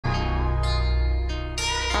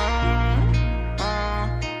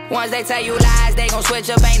Once they tell you lies, they gon' switch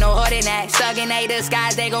up, ain't no hood in that. Stuck in they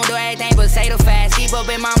disguise, they gon' do everything but say the facts. Keep up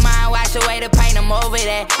in my mind, wash away the pain, I'm over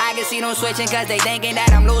that. I can see them switching cause they thinking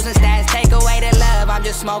that I'm losing stats. Take away the love, I'm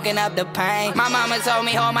just smoking up the pain. My mama told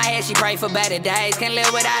me hold my head, she pray for better days. Can't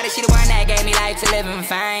live without it, she the one that gave me life to live in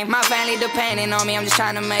fame. My family depending on me, I'm just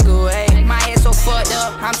trying to make a way. My head so fucked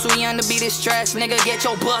up, I'm too young to be distressed. Nigga, get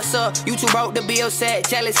your bus up, you too broke to be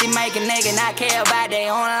upset. Jealousy make a nigga not care about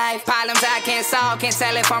their own life. Problems I can't solve, can't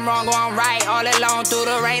tell if I'm wrong or I'm right. All alone through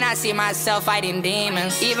the rain, I see myself fighting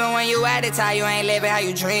demons. Even when you at it, how you ain't living how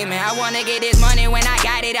you dreaming. I wanna get this money, when I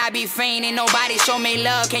got it, I be fiending. Nobody show me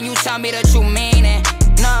love, can you tell me that you mean it?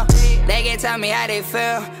 No, they can tell me how they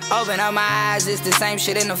feel. Open up my eyes, it's the same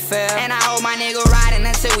shit in the field. And I hold my nigga riding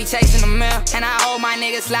until we chasing the mill. And I hold my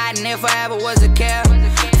nigga sliding if forever was a kill.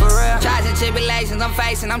 For real, trials and tribulations I'm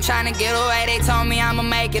facing, I'm trying to get away. They told me I'ma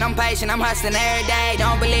make it, I'm patient, I'm hustling every day.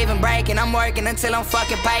 Don't believe in breaking, I'm working until I'm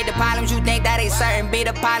fucking paid. The problems you think that ain't certain be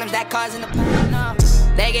the problems that causing the pain. No.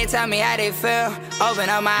 They can tell me how they feel. Open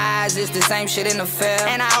up my eyes, it's the same shit in the field.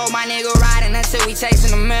 And I hold my nigga riding until we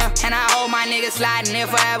chasing the mill. And I hold my nigga sliding if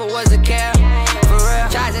forever was a kill. For real,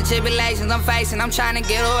 trials and tribulations I'm facing, I'm trying to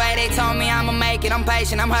get away. They told me I'ma make it, I'm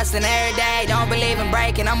patient, I'm hustling every day. Don't believe in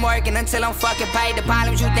breaking, I'm working until I'm fucking paid. The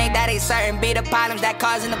problems you think that ain't certain be the problems that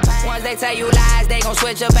causing the pain. Once they tell you lies, they gon'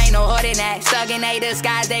 switch up, ain't no hood in that. Stuck in they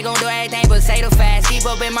disguise, they gon' do everything but say the facts. Keep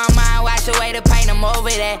up in my mind, wash away the pain, I'm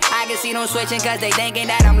over that. I can see them switching cause they thinking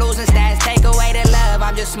that I'm losing stats. Take away the love,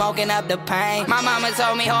 I'm just smoking up the pain. My mama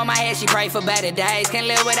told me hold my head, she pray for better days. Can't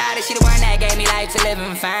live without it, she the one that gave me life to live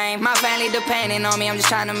in fame. My family depending on me, I'm just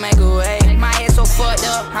trying to make a way. My head so fucked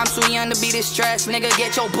up, I'm too young to be distressed. Nigga,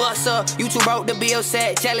 get your bus up, you too broke to be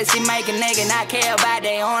upset. Jealousy make a nigga not care about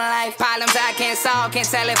their own life. Problems I can't solve, can't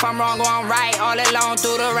tell if I'm wrong or I'm right. All alone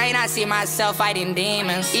through the rain, I see myself fighting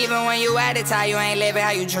demons. Even when you at it, how you ain't living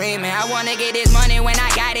how you dreaming. I wanna get this money, when I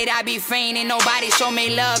got it, I be fiending. Nobody show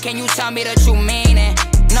me love, can you tell me that you mean it?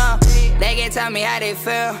 No, they can tell me how they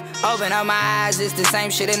feel. Open up my eyes, it's the same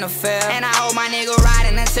shit in the field. And I hold my nigga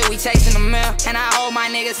riding until we chasing the mill. And I hold my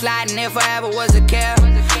nigga sliding if forever was a kill.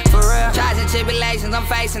 For real, trials and tribulations I'm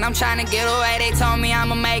facing, I'm trying to get away. They told me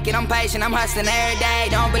I'ma make it, I'm patient, I'm hustling every day.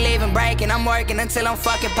 Don't believe in breaking, I'm working until I'm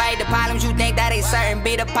fucking paid. The problems you think that ain't certain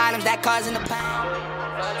be the problems that causing the pain.